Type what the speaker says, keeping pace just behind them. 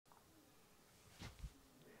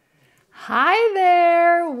Hi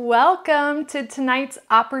there! Welcome to tonight's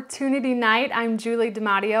Opportunity Night. I'm Julie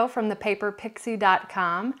DiMatteo from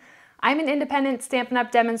thepaperpixie.com. I'm an independent Stampin' Up!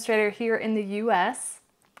 Demonstrator here in the US.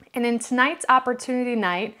 And in tonight's Opportunity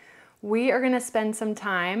Night, we are going to spend some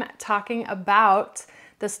time talking about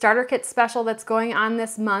the starter kit special that's going on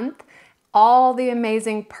this month, all the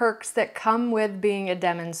amazing perks that come with being a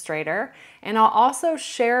demonstrator, and I'll also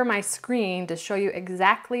share my screen to show you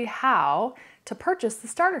exactly how to purchase the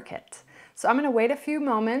starter kit. So I'm going to wait a few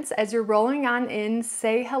moments. As you're rolling on in,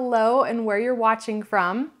 say hello and where you're watching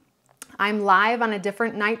from. I'm live on a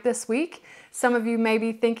different night this week. Some of you may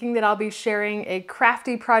be thinking that I'll be sharing a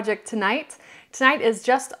crafty project tonight. Tonight is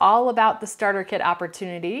just all about the starter kit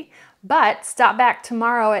opportunity, but stop back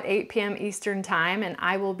tomorrow at 8 p.m. Eastern Time and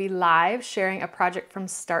I will be live sharing a project from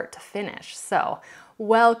start to finish. So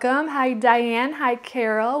welcome. Hi Diane. Hi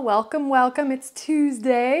Carol. Welcome, welcome. It's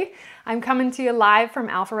Tuesday. I'm coming to you live from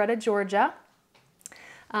Alpharetta, Georgia.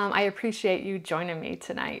 I appreciate you joining me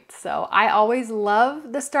tonight. So I always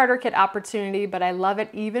love the starter kit opportunity, but I love it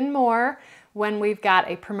even more when we've got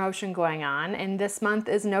a promotion going on, and this month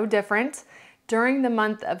is no different. During the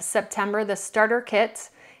month of September, the starter kit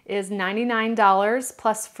is $99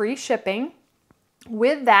 plus free shipping.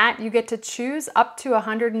 With that, you get to choose up to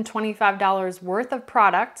 $125 worth of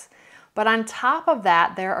product, but on top of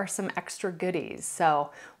that, there are some extra goodies.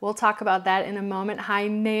 So we'll talk about that in a moment. Hi,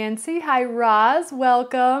 Nancy. Hi, Roz.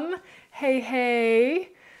 Welcome. Hey, hey.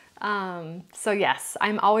 So yes,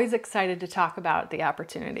 I'm always excited to talk about the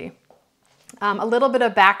opportunity. A little bit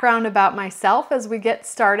of background about myself as we get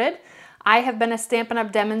started. I have been a Stampin'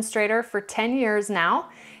 Up! Demonstrator for 10 years now,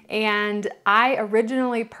 and I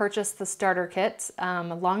originally purchased the starter kit.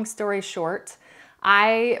 Long story short,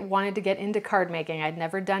 I wanted to get into card making. I'd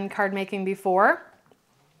never done card making before.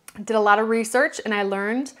 Did a lot of research and I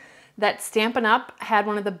learned that Stampin' Up! Had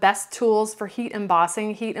one of the best tools for heat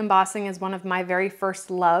embossing. Heat embossing is one of my very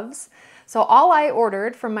first loves. So all I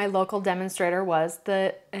ordered from my local demonstrator was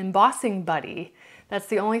the embossing buddy. That's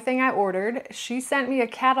the only thing I ordered. She sent me a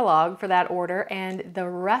catalog for that order and the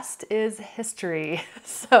rest is history.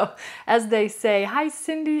 So as they say, hi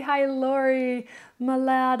Cindy, hi Lori,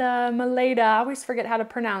 Malada, I always forget how to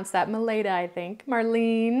pronounce that. Malada, I think.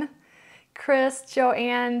 Marlene, Chris,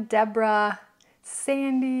 Joanne, Deborah,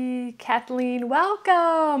 Sandy, Kathleen,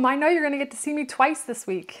 welcome. I know you're gonna get to see me twice this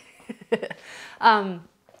week.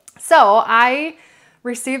 So I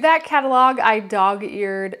received that catalog. I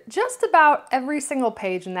dog-eared just about every single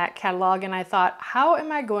page in that catalog, and I thought, how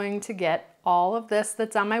am I going to get all of this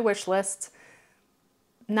that's on my wish list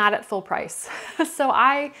not at full price? So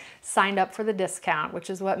I signed up for the discount, which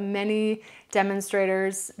is what many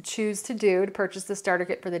demonstrators choose to do, to purchase the starter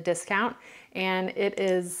kit for the discount, and it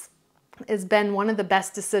has been one of the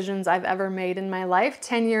best decisions I've ever made in my life.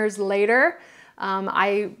 10 years later,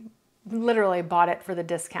 I literally bought it for the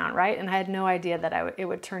discount, right? And I had no idea that it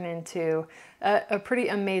would turn into a pretty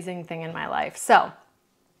amazing thing in my life. So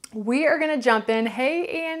we are gonna jump in. Hey,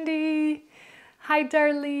 Andy. Hi,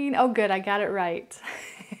 Darlene. Oh, good, I got it right.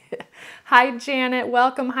 Hi, Janet.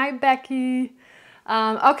 Welcome. Hi, Becky.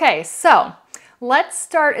 Okay, so let's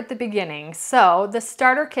start at the beginning. So the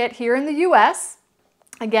starter kit here in the US,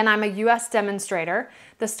 again, I'm a US demonstrator.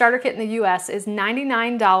 The starter kit in the US is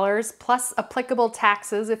 $99 plus applicable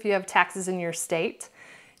taxes if you have taxes in your state.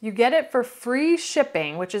 You get it for free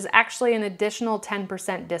shipping, which is actually an additional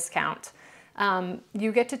 10% discount.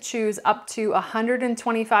 You get to choose up to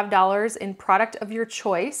 $125 in product of your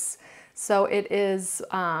choice. So it is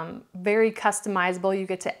very customizable. You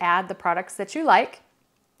get to add the products that you like.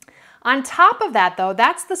 On top of that though,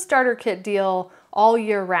 that's the starter kit deal all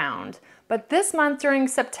year round. But this month during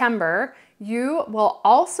September, you will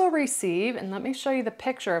also receive, and let me show you the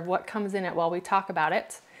picture of what comes in it while we talk about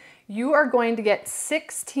it. You are going to get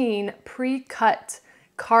 16 pre-cut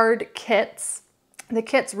card kits. The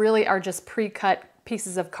kits really are just pre-cut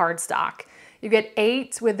pieces of cardstock. You get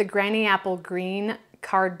 8 with the Granny Apple Green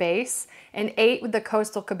card base and 8 with the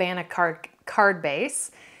Coastal Cabana card base.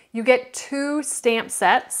 You get 2 stamp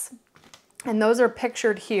sets, and those are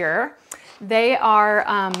pictured here. They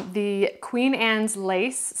are the Queen Anne's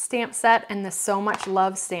Lace stamp set and the So Much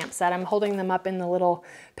Love stamp set. I'm holding them up in the little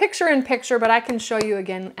picture-in-picture, but I can show you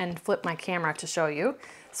again and flip my camera to show you.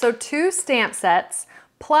 So 2 stamp sets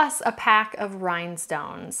plus a pack of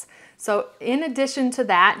rhinestones. So in addition to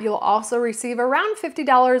that, you'll also receive around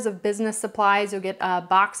 $50 of business supplies. You'll get a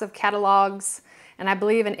box of catalogs, and I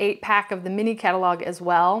believe an 8-pack of the mini catalog as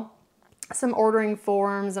well. Some ordering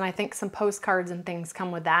forms, and I think some postcards and things come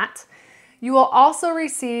with that. You will also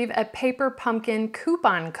receive a Paper Pumpkin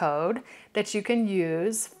coupon code that you can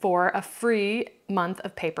use for a free month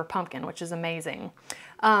of Paper Pumpkin, which is amazing.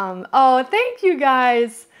 Oh, thank you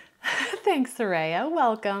guys. Thanks, Soraya.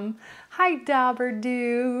 Welcome. Hi,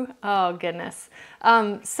 Dabberdoo. Oh, goodness.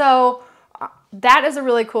 That is a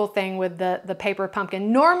really cool thing with the Paper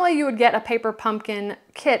Pumpkin. Normally, you would get a Paper Pumpkin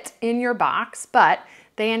kit in your box, but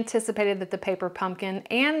they anticipated that the Paper Pumpkin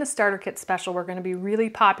and the Starter Kit Special were going to be really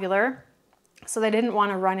popular, so they didn't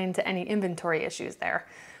want to run into any inventory issues there.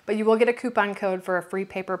 But you will get a coupon code for a free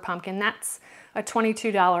Paper Pumpkin. That's a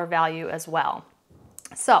 $22 value as well.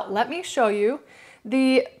 So let me show you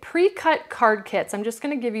the pre-cut card kits. I'm just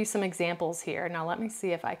going to give you some examples here. Now let me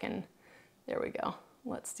see if I can, there we go.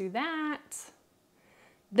 Let's do that.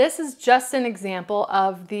 This is just an example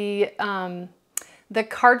of the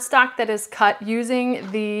cardstock that is cut using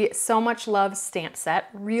the So Much Love stamp set.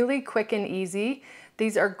 Really quick and easy.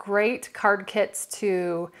 These are great card kits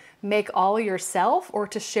to make all yourself or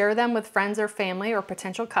to share them with friends or family or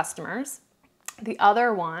potential customers. The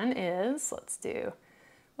other one is, let's do,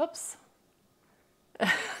 whoops.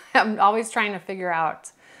 I'm always trying to figure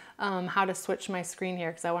out how to switch my screen here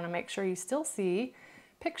because I want to make sure you still see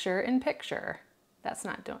picture in picture. That's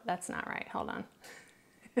not right. Hold on.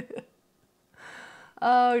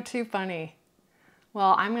 Oh, too funny.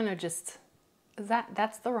 Well, I'm going to just,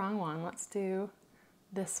 that's the wrong one. Let's do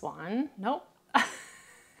this one. Nope.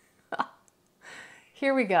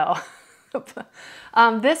 Here we go.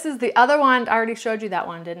 This is the other one. I already showed you that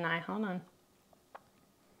one, didn't I? Hold on.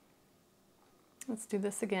 Let's do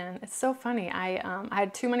this again. It's so funny. I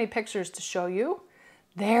had too many pictures to show you.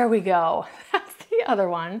 There we go. That's the other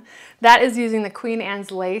one. That is using the Queen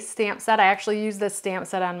Anne's Lace stamp set. I actually used this stamp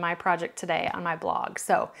set on my project today on my blog.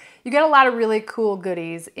 So you get a lot of really cool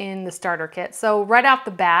goodies in the starter kit. So right off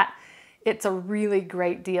the bat, it's a really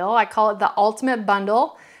great deal. I call it the ultimate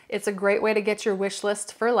bundle. It's a great way to get your wish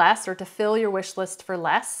list for less or to fill your wish list for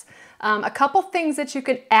less. A couple things that you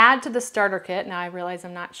could add to the starter kit. Now I realize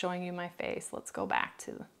I'm not showing you my face. Let's go back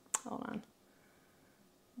to, hold on.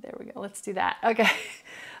 There we go. Let's do that. Okay.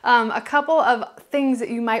 A couple of things that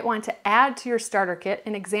you might want to add to your starter kit.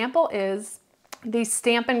 An example is the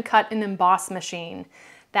Stamp and Cut and Emboss machine.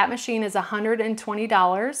 That machine is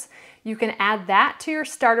 $120. You can add that to your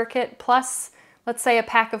starter kit plus, let's say, a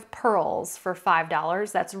pack of pearls for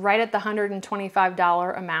 $5. That's right at the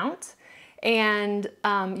 $125 amount. And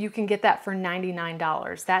you can get that for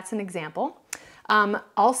 $99. That's an example.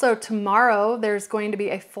 Also, tomorrow there's going to be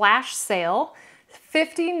a flash sale.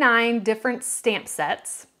 59 different stamp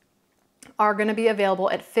sets are going to be available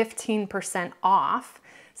at 15% off.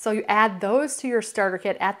 So you add those to your starter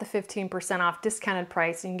kit at the 15% off discounted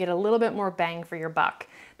price, and you can get a little bit more bang for your buck.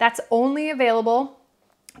 That's only available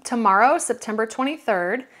tomorrow, September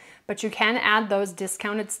 23rd, but you can add those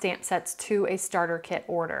discounted stamp sets to a starter kit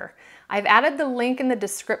order. I've added the link in the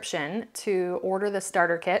description to order the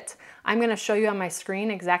starter kit. I'm going to show you on my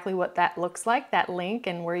screen exactly what that looks like, that link,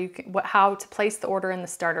 and where you can, how to place the order in the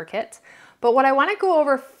starter kit. But what I want to go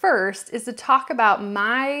over first is to talk about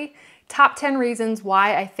my top 10 reasons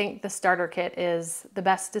why I think the starter kit is the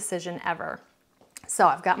best decision ever. So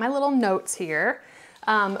I've got my little notes here.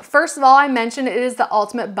 First of all, I mentioned it is the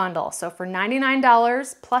ultimate bundle. So for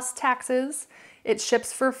 $99 plus taxes, it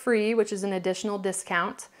ships for free, which is an additional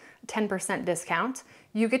discount. 10% discount.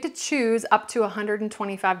 You get to choose up to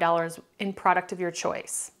 $125 in product of your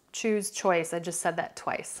choice. Choose choice. I just said that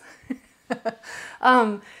twice.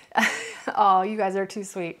 Oh, you guys are too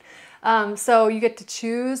sweet. So you get to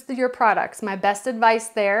choose your products. My best advice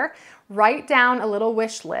there, write down a little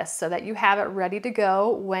wish list so that you have it ready to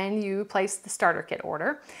go when you place the starter kit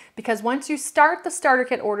order. Because once you start the starter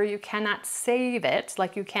kit order, you cannot save it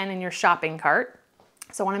like you can in your shopping cart.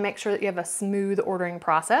 So I want to make sure that you have a smooth ordering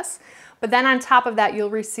process. But then on top of that, you'll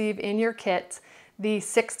receive in your kit the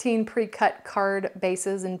 16 pre-cut card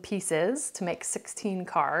bases and pieces to make 16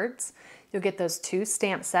 cards. You'll get those 2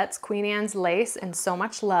 stamp sets, Queen Anne's Lace and So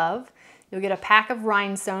Much Love. You'll get a pack of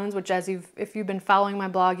rhinestones, which if you've been following my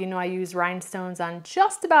blog, you know I use rhinestones on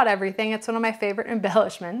just about everything. It's one of my favorite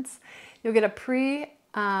embellishments. You'll get a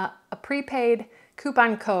prepaid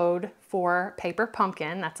coupon code for Paper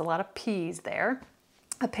Pumpkin. That's a lot of P's there.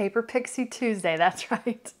 A Paper Pixie Tuesday, that's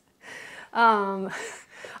right.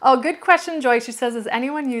 Oh, good question, Joy. She says, does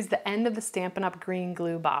anyone use the end of the Stampin' Up! Green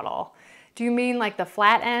glue bottle? Do you mean like the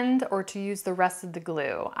flat end or to use the rest of the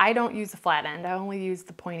glue? I don't use the flat end, I only use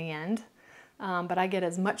the pointy end. But I get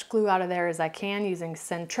as much glue out of there as I can using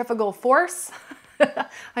centrifugal force.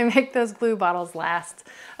 I make those glue bottles last.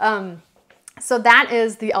 So that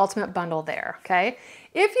is the ultimate bundle there, okay?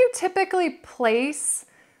 If you typically place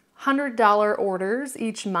 $100 orders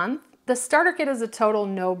each month, the starter kit is a total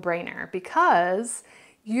no-brainer because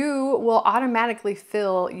you will automatically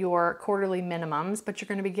fill your quarterly minimums, but you're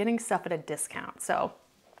going to be getting stuff at a discount. So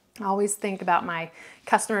I always think about my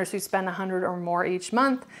customers who spend $100 or more each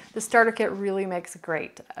month. The starter kit really makes a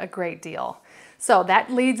great deal. So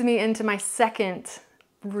that leads me into my second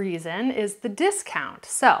reason is the discount.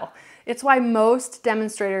 So it's why most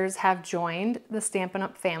demonstrators have joined the Stampin'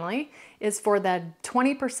 Up! Family, is for the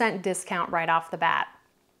 20% discount right off the bat.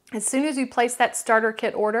 As soon as you place that starter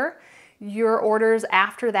kit order, your orders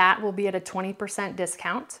after that will be at a 20%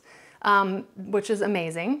 discount, which is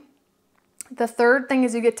amazing. The third thing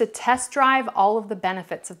is you get to test drive all of the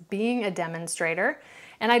benefits of being a demonstrator.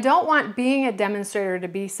 And I don't want being a demonstrator to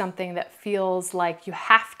be something that feels like you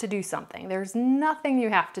have to do something. There's nothing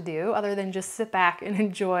you have to do other than just sit back and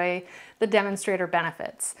enjoy the demonstrator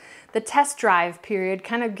benefits. The test drive period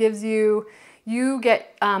kind of gives you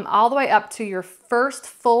get all the way up to your first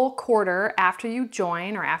full quarter after you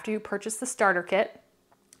join or after you purchase the starter kit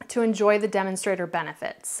to enjoy the demonstrator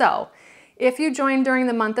benefits. So if you join during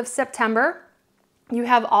the month of September, you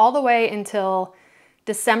have all the way until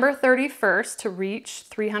December 31st to reach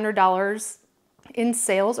 $300 in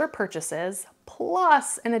sales or purchases,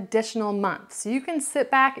 plus an additional month. So you can sit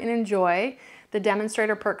back and enjoy the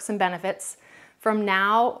demonstrator perks and benefits from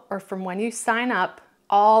now or from when you sign up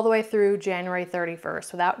all the way through January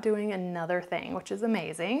 31st without doing another thing, which is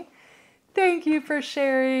amazing. Thank you for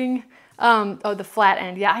sharing. Oh, the flat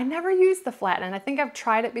end. Yeah, I never used the flat end. I think I've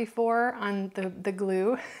tried it before on the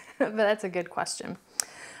glue, but that's a good question.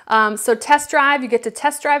 So test drive, you get to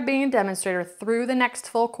test drive being a demonstrator through the next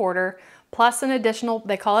full quarter, plus an additional,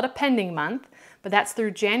 they call it a pending month, but that's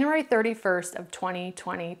through January 31st of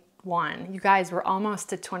 2021. You guys, we're almost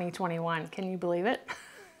to 2021. Can you believe it?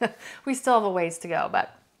 We still have a ways to go,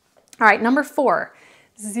 but all right, number 4,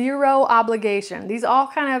 zero obligation. These all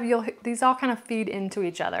kind of feed into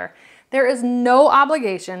each other. There is no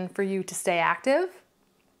obligation for you to stay active.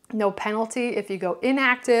 No penalty if you go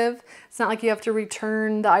inactive. It's not like you have to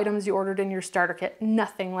return the items you ordered in your starter kit.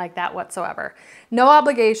 Nothing like that whatsoever. No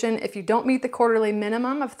obligation if you don't meet the quarterly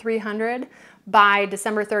minimum of $300 by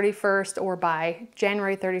December 31st or by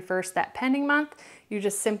January 31st, that pending month. You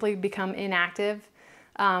just simply become inactive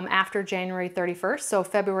after January 31st. So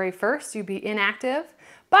February 1st, you'd be inactive,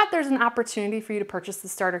 but there's an opportunity for you to purchase the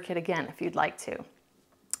starter kit again if you'd like to.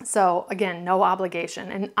 So again, no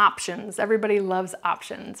obligation and options. Everybody loves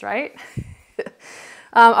options, right?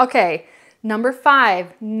 Okay, number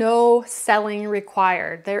 5, no selling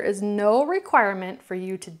required. There is no requirement for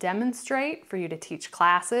you to demonstrate, for you to teach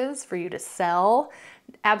classes, for you to sell.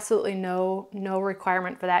 Absolutely no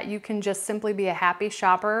requirement for that. You can just simply be a happy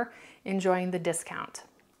shopper enjoying the discount.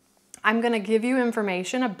 I'm going to give you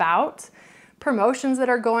information about promotions that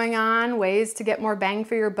are going on, ways to get more bang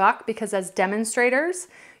for your buck, because as demonstrators,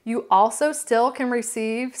 you also still can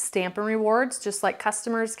receive Stampin' Rewards just like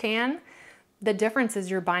customers can. The difference is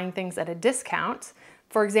you're buying things at a discount.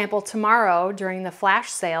 For example, tomorrow during the flash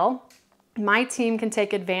sale, my team can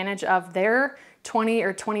take advantage of their 20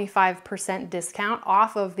 or 25% discount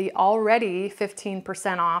off of the already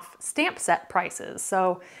 15% off stamp set prices.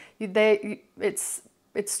 So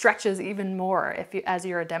it stretches even more as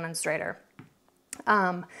you're a demonstrator.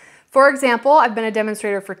 For example, I've been a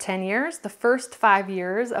demonstrator for 10 years. The first 5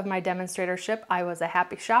 years of my demonstratorship, I was a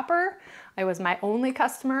happy shopper. I was my only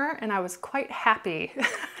customer, and I was quite happy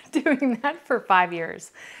doing that for 5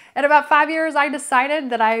 years. At about 5 years, I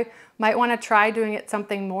decided that I might want to try doing it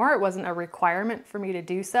something more. It wasn't a requirement for me to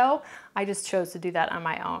do so. I just chose to do that on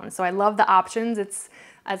my own. So I love the options. It's,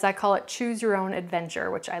 as I call it, choose your own adventure,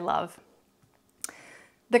 which I love.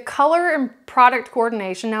 The color and product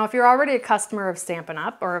coordination. Now, if you're already a customer of Stampin'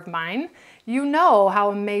 Up! Or of mine, you know how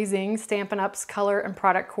amazing Stampin' Up's color and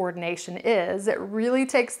product coordination is. It really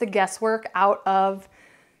takes the guesswork out of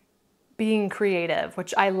being creative,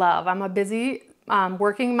 which I love. I'm a busy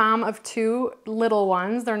working mom of 2 little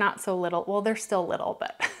ones. They're not so little. Well, they're still little,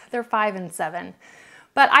 but they're 5 and 7.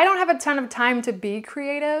 But I don't have a ton of time to be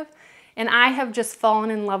creative, and I have just fallen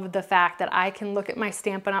in love with the fact that I can look at my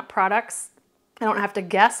Stampin' Up! Products. I don't have to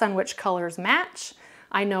guess on which colors match.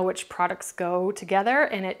 I know which products go together,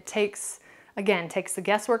 and it takes the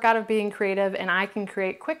guesswork out of being creative, and I can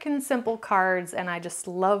create quick and simple cards, and I just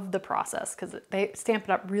love the process because Stampin'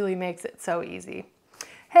 Up! Really makes it so easy.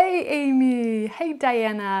 Hey, Amy. Hey,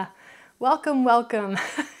 Diana. Welcome, welcome,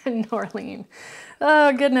 Norleen.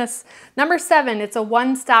 Oh, goodness. Number 7, it's a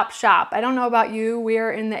one-stop shop. I don't know about you.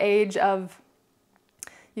 We're in the age of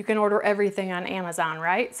you can order everything on Amazon,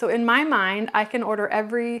 right? So in my mind, I can order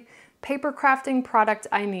every paper crafting product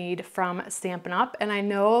I need from Stampin' Up! And I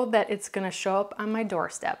know that it's gonna show up on my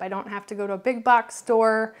doorstep. I don't have to go to a big box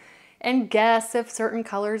store and guess if certain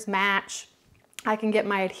colors match. I can get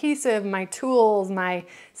my adhesive, my tools, my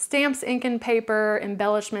stamps, ink and paper,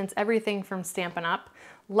 embellishments, everything from Stampin' Up.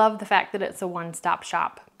 Love the fact that it's a one-stop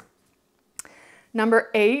shop. Number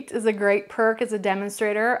 8 is a great perk as a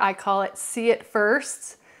demonstrator. I call it See It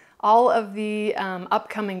First. All of the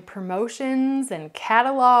upcoming promotions and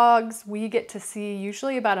catalogs we get to see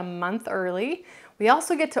usually about a month early. We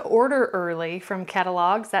also get to order early from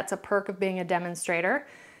catalogs. That's a perk of being a demonstrator.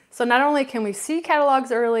 So not only can we see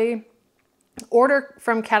catalogs early, order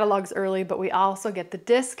from catalogs early, but we also get the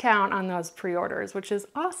discount on those pre-orders, which is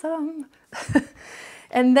awesome.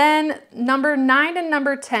 And then number 9 and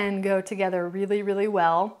number 10 go together really, really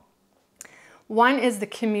well. One is the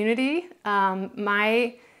community.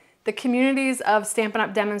 The communities of Stampin'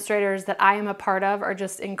 Up! Demonstrators that I am a part of are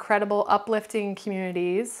just incredible, uplifting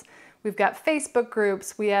communities. We've got Facebook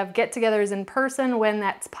groups, we have get-togethers in person when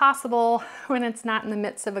that's possible, when it's not in the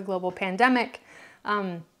midst of a global pandemic.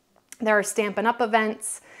 There are Stampin' Up!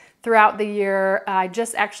 Events throughout the year. I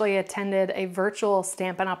just actually attended a virtual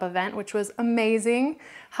Stampin' Up! Event, which was amazing.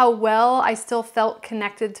 How well I still felt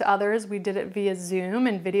connected to others. We did it via Zoom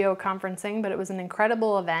and video conferencing, but it was an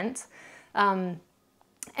incredible event.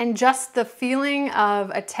 And just the feeling of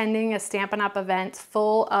attending a Stampin' Up! Event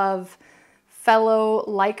full of fellow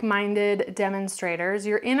like-minded demonstrators.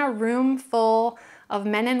 You're in a room full of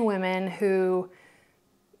men and women who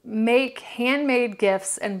make handmade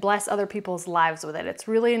gifts and bless other people's lives with it. It's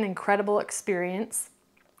really an incredible experience.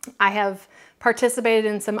 I have participated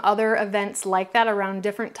in some other events like that around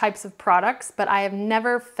different types of products, but I have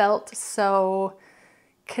never felt so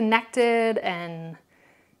connected and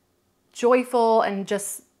joyful and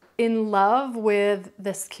just in love with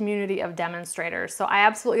this community of demonstrators. So I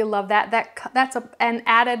absolutely love that. That's an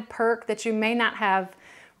added perk that you may not have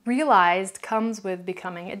realized comes with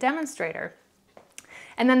becoming a demonstrator.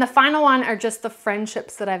 And then the final one are just the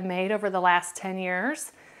friendships that I've made over the last 10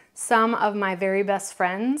 years. Some of my very best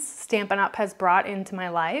friends Stampin' Up! Has brought into my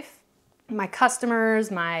life. My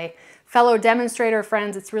customers, my fellow demonstrator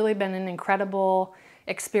friends, it's really been an incredible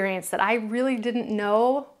experience that I really didn't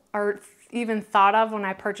know or even thought of when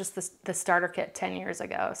I purchased the starter kit 10 years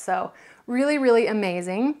ago. So really, really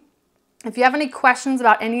amazing. If you have any questions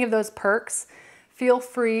about any of those perks, feel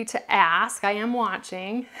free to ask. I am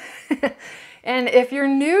watching. And if you're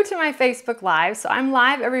new to my Facebook Live, so I'm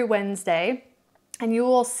live every Wednesday, and you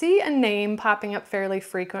will see a name popping up fairly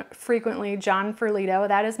frequently, John Ferlito.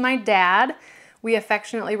 That is my dad. We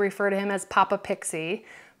affectionately refer to him as Papa Pixie,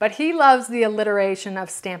 but he loves the alliteration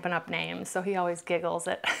of Stampin' Up! Names, so he always giggles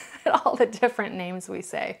at all the different names we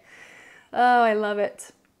say. Oh, I love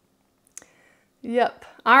it. Yep.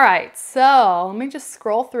 All right, so let me just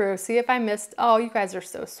scroll through, see if I missed. Oh, you guys are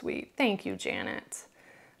so sweet. Thank you, Janet.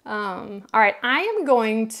 All right, I am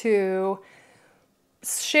going to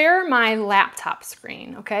share my laptop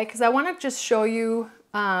screen, okay? Because I want to just show you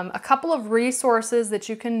a couple of resources that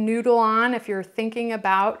you can noodle on if you're thinking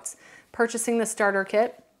about purchasing the starter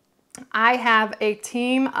kit. I have a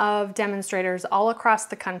team of demonstrators all across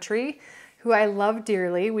the country who I love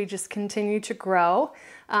dearly. We just continue to grow.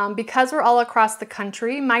 Because we're all across the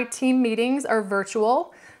country, my team meetings are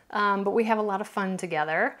virtual, but we have a lot of fun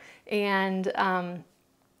together. And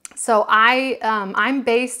so I'm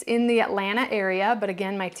based in the Atlanta area, but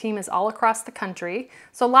again, my team is all across the country.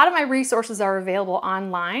 So a lot of my resources are available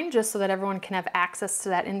online just so that everyone can have access to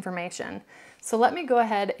that information. So let me go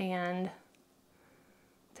ahead and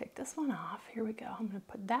take this one off. Here we go. I'm going to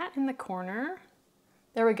put that in the corner.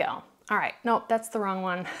 There we go. All right. Nope, that's the wrong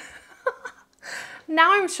one.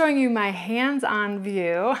 Now I'm showing you my hands-on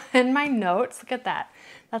view and my notes. Look at that.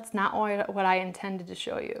 That's not what I intended to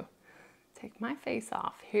show you. Take my face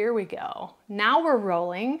off. Here we go. Now we're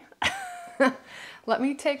rolling. Let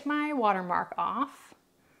me take my watermark off,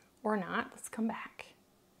 or not. Let's come back.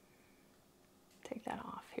 Take that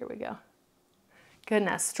off. Here we go.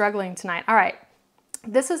 Goodness, struggling tonight. All right.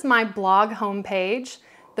 This is my blog homepage,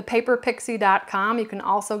 thepaperpixie.com. You can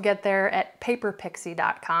also get there at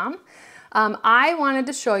paperpixie.com. I wanted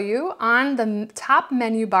to show you on the top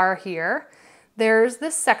menu bar here, there's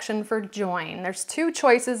this section for join. There's 2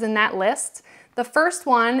 choices in that list. The first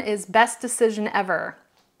one is best decision ever.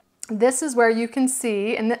 This is where you can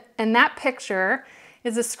see, and that picture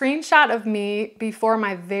is a screenshot of me before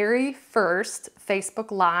my very first Facebook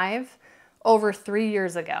Live over 3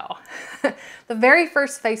 years ago. The very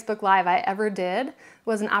first Facebook Live I ever did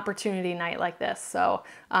was an opportunity night like this. So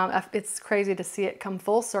it's crazy to see it come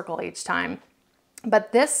full circle each time.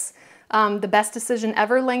 But this, the best decision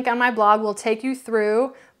ever link on my blog will take you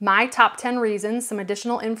through my top 10 reasons, some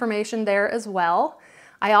additional information there as well.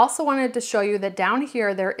 I also wanted to show you that down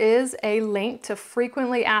here there is a link to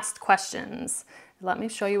frequently asked questions. Let me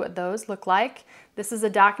show you what those look like. This is a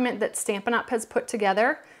document that Stampin' Up! Has put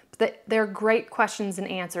together. They're great questions and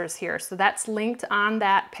answers here, so that's linked on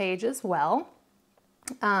that page as well.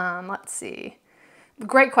 Let's see.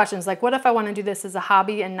 Great questions like, what if I want to do this as a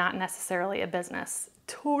hobby and not necessarily a business?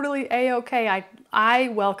 Totally a-okay. I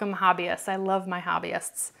welcome hobbyists. I love my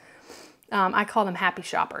hobbyists. I call them happy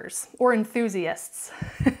shoppers or enthusiasts.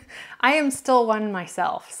 I am still one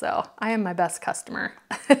myself, so I am my best customer.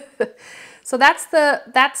 So that's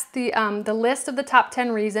the list of the top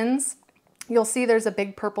 10 reasons. You'll see there's a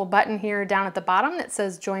big purple button here down at the bottom that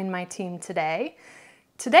says join my team today.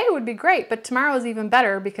 Today would be great, but tomorrow is even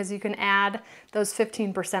better because you can add those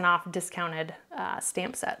 15% off discounted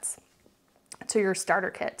stamp sets to your starter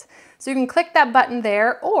kit. So you can click that button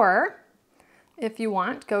there, or if you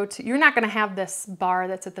want, you're not gonna have this bar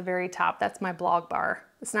that's at the very top. That's my blog bar.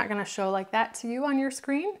 It's not gonna show like that to you on your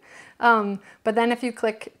screen. But then if you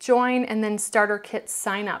click join and then starter kit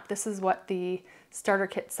sign up, this is what the starter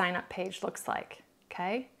kit sign up page looks like,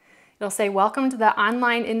 okay? It'll say welcome to the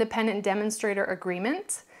online independent demonstrator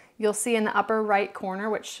agreement. You'll see in the upper right corner,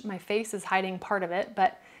 which my face is hiding part of it,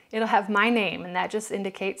 but it'll have my name, and that just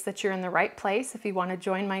indicates that you're in the right place if you wanna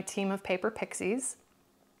join my team of Paper Pixies.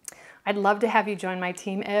 I'd love to have you join my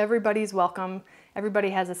team. Everybody's welcome. Everybody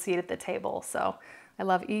has a seat at the table. So I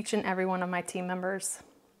love each and every one of my team members.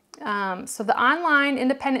 So the online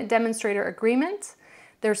independent demonstrator agreement,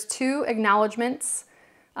 there's 2 acknowledgements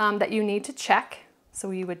that you need to check. So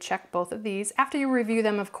you would check both of these. After you review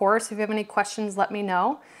them, of course, if you have any questions, let me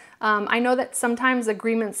know. I know that sometimes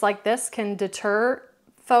agreements like this can deter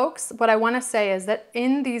folks. What I want to say is that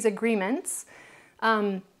in these agreements,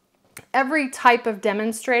 every type of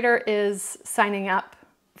demonstrator is signing up,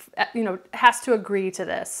 has to agree to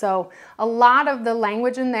this. So a lot of the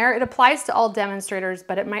language in there, it applies to all demonstrators,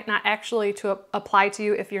 but it might not actually apply to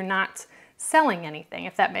you if you're not selling anything,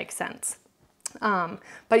 if that makes sense.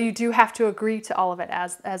 But you do have to agree to all of it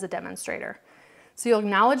as a demonstrator. So you'll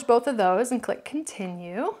acknowledge both of those and click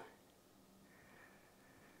continue.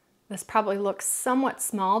 This probably looks somewhat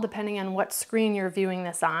small depending on what screen you're viewing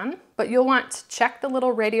this on, but you'll want to check the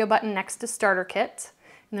little radio button next to Starter Kit.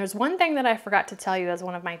 And there's one thing that I forgot to tell you as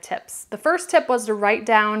one of my tips. The first tip was to write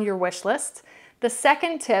down your wish list. The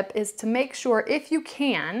second tip is to make sure, if you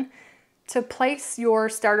can, to place your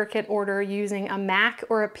Starter Kit order using a Mac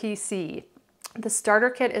or a PC. The Starter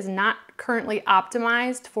Kit is not currently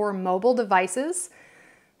optimized for mobile devices.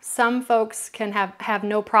 Some folks can have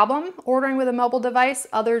no problem ordering with a mobile device,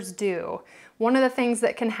 others do. One of the things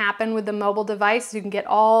that can happen with the mobile device, you can get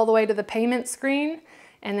all the way to the payment screen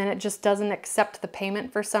and then it just doesn't accept the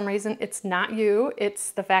payment for some reason. It's not you, it's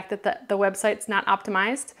the fact that the website's not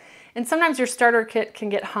optimized. And sometimes your Starter Kit can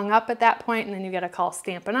get hung up at that point and then you get a call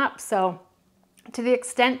Stampin' Up. So to the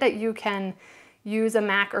extent that you can use a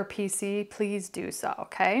Mac or PC, please do so,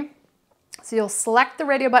 okay? So you'll select the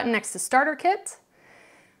radio button next to Starter Kit.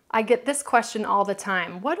 I get this question all the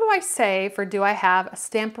time. What do I say for do I have a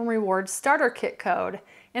Stampin' Rewards Starter Kit code?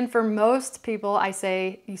 And for most people,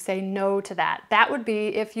 you say no to that. That would be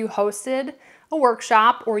if you hosted a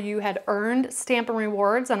workshop or you had earned Stampin'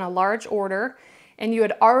 Rewards on a large order and you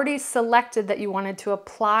had already selected that you wanted to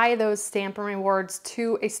apply those Stampin' Rewards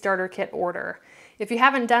to a Starter Kit order. If you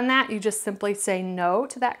haven't done that, you just simply say no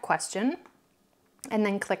to that question and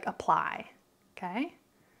then click apply, okay?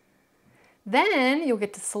 Then you'll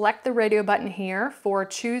get to select the radio button here for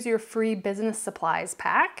choose your free business supplies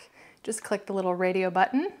pack. Just click the little radio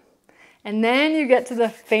button. And then you get to the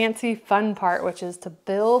fancy fun part, which is to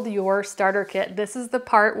build your starter kit. This is the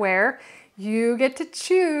part where you get to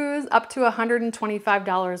choose up to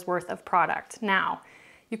 $125 worth of product. Now,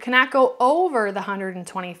 you cannot go over the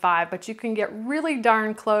 $125, but you can get really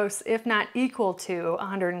darn close, if not equal to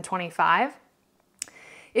 $125.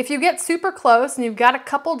 If you get super close and you've got a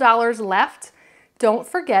couple dollars left, don't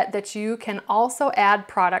forget that you can also add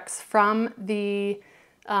products from the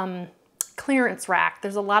clearance rack.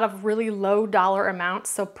 There's a lot of really low dollar amounts,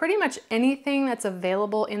 so pretty much anything that's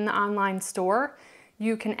available in the online store,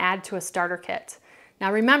 you can add to a starter kit.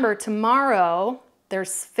 Now remember, tomorrow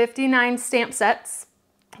there's 59 stamp sets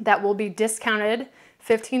that will be discounted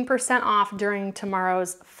 15% off during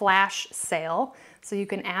tomorrow's flash sale. So you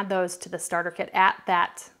can add those to the starter kit at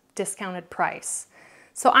that discounted price.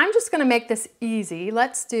 So I'm just gonna make this easy.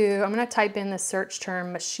 I'm gonna type in the search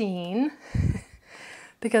term machine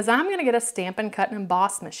because I'm gonna get a Stampin' Cut and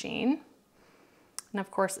Emboss machine. And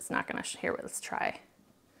of course it's not gonna, here, let's try.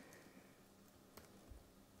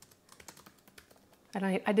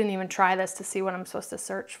 I didn't even try this to see what I'm supposed to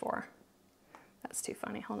search for. That's too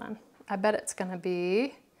funny, hold on. I bet it's gonna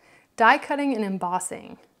be die cutting and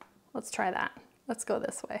embossing. Let's try that. Let's go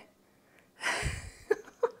this way.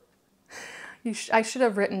 I should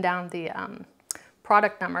have written down the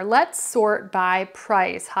product number. Let's sort by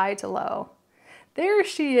price, high to low. There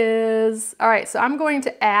she is. All right, so I'm going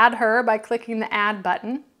to add her by clicking the add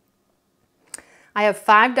button. I have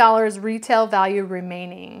 $5 retail value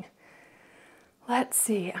remaining. Let's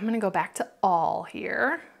see, I'm gonna go back to all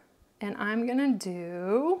here and I'm gonna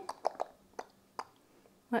do,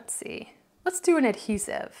 let's see, let's do an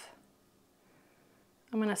adhesive.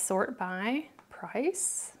 I'm gonna sort by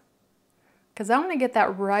price because I wanna get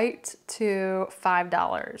that right to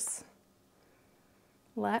 $5.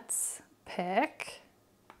 Let's pick,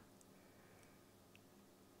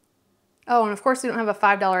 oh, and of course we don't have a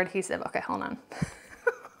 $5 adhesive. Okay, hold on.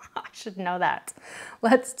 I should know that.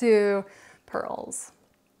 Let's do pearls.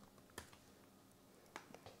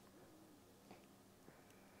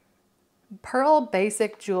 Pearl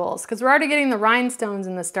basic jewels, because we're already getting the rhinestones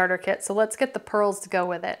in the starter kit, so let's get the pearls to go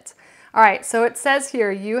with it. All right, so it says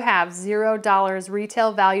here you have $0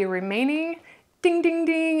 retail value remaining. Ding, ding,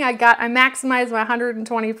 ding. I maximized my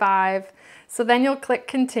 125. So then you'll click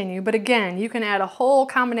continue. But again, you can add a whole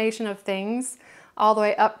combination of things all the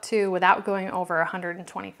way up to without going over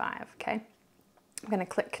 125, okay? I'm gonna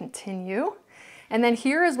click continue. And then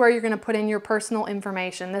here is where you're gonna put in your personal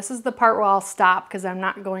information. This is the part where I'll stop because I'm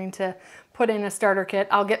not going to put in a starter kit.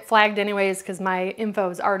 I'll get flagged anyways because my info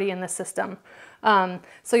is already in the system.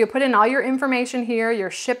 So you'll put in all your information here, your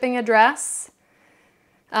shipping address,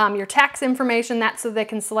 your tax information, that's so they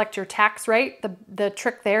can select your tax rate. The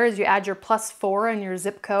trick there is you add your +4 and your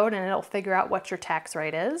zip code and it'll figure out what your tax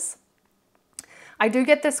rate is. I do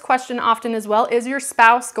get this question often as well. Is your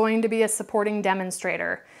spouse going to be a supporting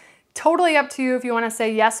demonstrator? Totally up to you if you want to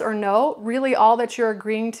say yes or no. Really all that you're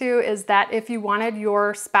agreeing to is that if you wanted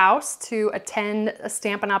your spouse to attend a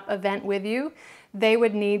Stampin' Up! Event with you, they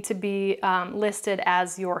would need to be listed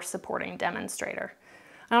as your supporting demonstrator.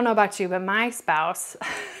 I don't know about you, but my spouse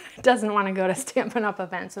doesn't want to go to Stampin' Up!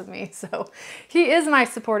 Events with me. So he is my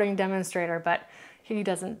supporting demonstrator, but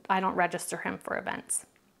I don't register him for events.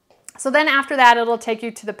 So then after that, it'll take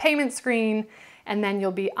you to the payment screen and then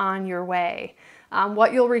you'll be on your way.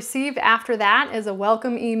 What you'll receive after that is a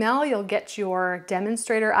welcome email. You'll get your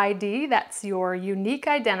demonstrator ID. That's your unique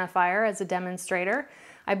identifier as a demonstrator.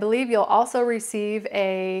 I believe you'll also receive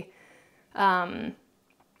a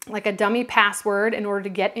like a dummy password in order to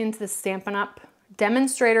get into the Stampin' Up!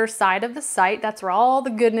 Demonstrator side of the site. That's where all the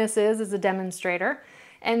goodness is as a demonstrator.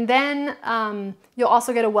 And then you'll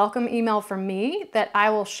also get a welcome email from me that I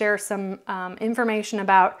will share some information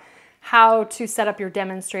about how to set up your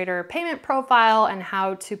demonstrator payment profile and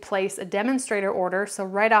how to place a demonstrator order. So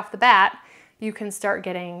right off the bat, you can start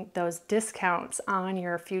getting those discounts on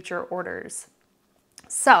your future orders.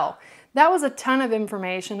 So that was a ton of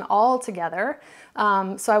information all together.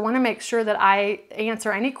 So I want to make sure that I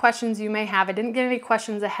answer any questions you may have. I didn't get any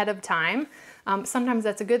questions ahead of time. Sometimes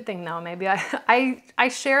that's a good thing though. Maybe I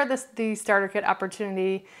share the starter kit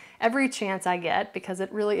opportunity every chance I get because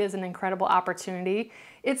it really is an incredible opportunity.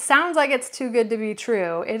 It sounds like it's too good to be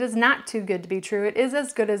true. It is not too good to be true. It is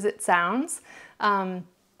as good as it sounds.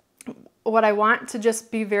 What I want to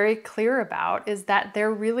just be very clear about is that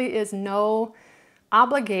there really is no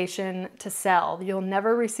obligation to sell. You'll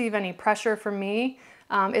never receive any pressure from me.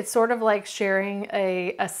 It's sort of like sharing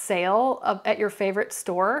a sale at your favorite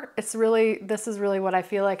store. This is really what I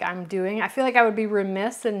feel like I'm doing. I feel like I would be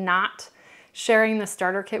remiss in not sharing the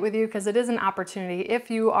starter kit with you because it is an opportunity.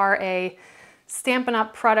 If you are a Stampin'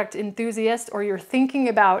 Up! Product enthusiast or you're thinking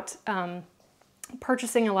about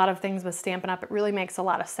purchasing a lot of things with Stampin' Up!, it really makes a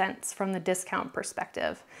lot of sense from the discount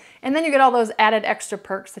perspective. And then you get all those added extra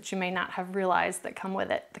perks that you may not have realized that come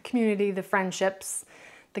with it. The community, the friendships,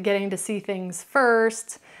 the getting to see things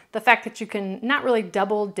first, the fact that you can not really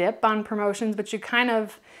double dip on promotions, but you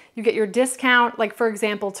get your discount. Like for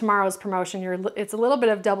example, tomorrow's promotion, it's a little bit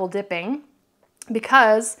of double dipping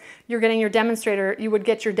because you're getting your demonstrator, you would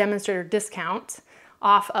get your demonstrator discount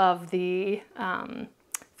off of the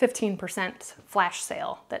 15% flash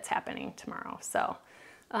sale that's happening tomorrow. So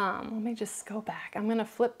let me just go back. I'm gonna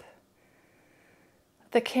flip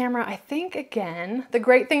the camera. I think again, the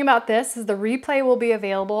great thing about this is the replay will be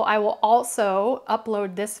available. I will also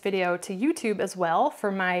upload this video to YouTube as well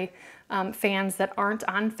for my fans that aren't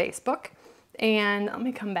on Facebook. And let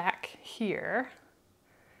me come back here,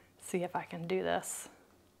 see if I can do this.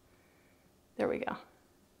 There we go.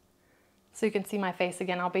 So you can see my face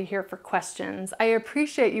again. I'll be here for questions. I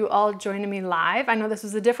appreciate you all joining me live. I know this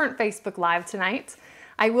was a different Facebook Live tonight.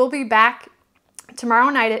 I will be back tomorrow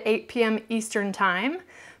night at 8 p.m. Eastern Time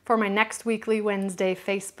for my next weekly Wednesday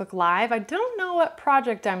Facebook Live. I don't know what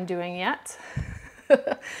project I'm doing yet,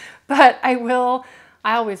 but I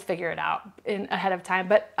always figure it out ahead of time.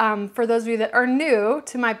 But for those of you that are new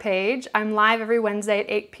to my page, I'm live every Wednesday at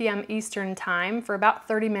 8 p.m. Eastern Time for about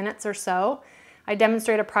 30 minutes or so. I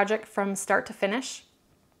demonstrate a project from start to finish.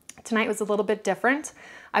 Tonight was a little bit different.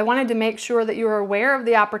 I wanted to make sure that you were aware of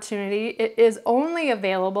the opportunity. It is only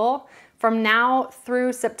available from now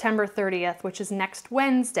through September 30th, which is next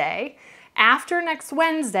Wednesday. After next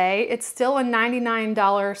Wednesday, it's still a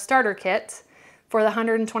 $99 starter kit for the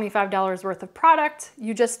 $125 worth of product.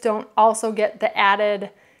 You just don't also get the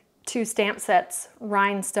added 2 stamp sets,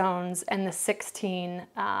 rhinestones, and the 16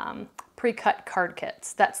 pre-cut card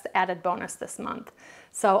kits. That's the added bonus this month.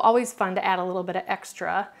 So always fun to add a little bit of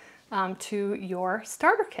extra to your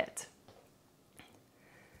starter kit.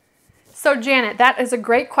 So Janet, that is a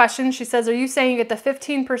great question. She says, are you saying you get the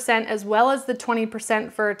 15% as well as the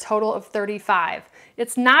 20% for a total of 35?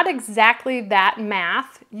 It's not exactly that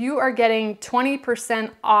math. You are getting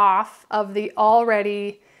 20% off of the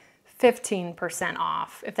already 15%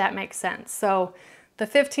 off, if that makes sense. So the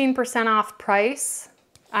 15% off price,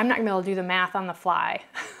 I'm not gonna be able to do the math on the fly.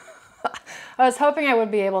 I was hoping I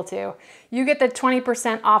would be able to. You get the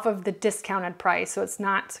 20% off of the discounted price, so it's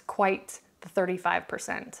not quite the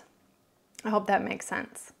 35%. I hope that makes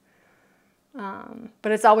sense.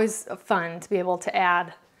 But it's always fun to be able to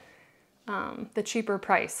add the cheaper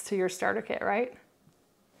price to your starter kit, right?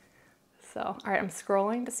 So, all right, I'm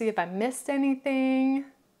scrolling to see if I missed anything.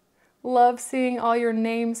 Love seeing all your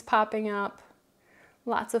names popping up.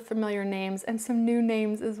 Lots of familiar names and some new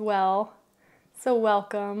names as well. So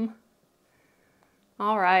welcome.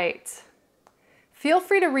 All right. Feel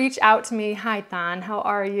free to reach out to me. Hi, Thon, how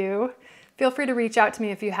are you? Feel free to reach out to me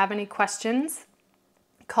if you have any questions.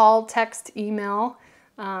 Call, text, email.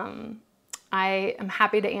 I am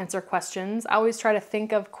happy to answer questions. I always try to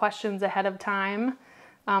think of questions ahead of time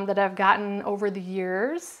that I've gotten over the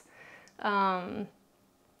years. I've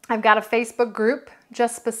got a Facebook group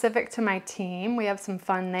just specific to my team. We have some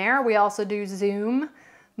fun there. We also do Zoom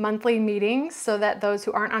monthly meetings so that those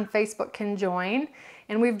who aren't on Facebook can join.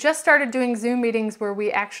 And we've just started doing Zoom meetings where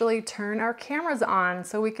we actually turn our cameras on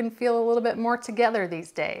so we can feel a little bit more together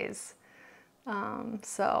these days.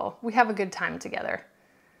 So we have a good time together.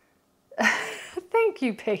 Thank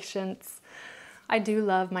you, Patience. I do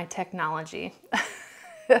love my technology.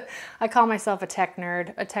 I call myself a tech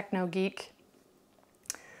nerd, a techno geek.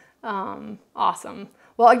 Awesome.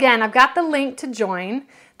 Well, again, I've got the link to join,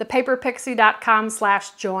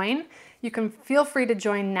 thepaperpixie.com/join. You can feel free to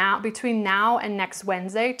join now, between now and next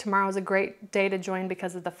Wednesday. Tomorrow is a great day to join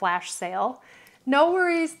because of the flash sale. No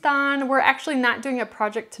worries, Thon. We're actually not doing a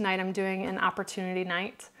project tonight. I'm doing an opportunity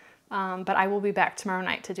night, but I will be back tomorrow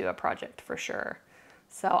night to do a project for sure.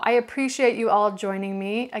 So I appreciate you all joining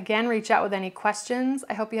me. Again, reach out with any questions.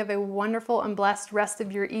 I hope you have a wonderful and blessed rest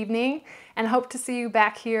of your evening and hope to see you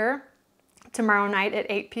back here tomorrow night at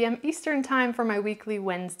 8 p.m. Eastern Time for my weekly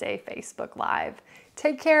Wednesday Facebook Live.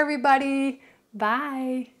 Take care, everybody.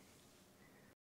 Bye.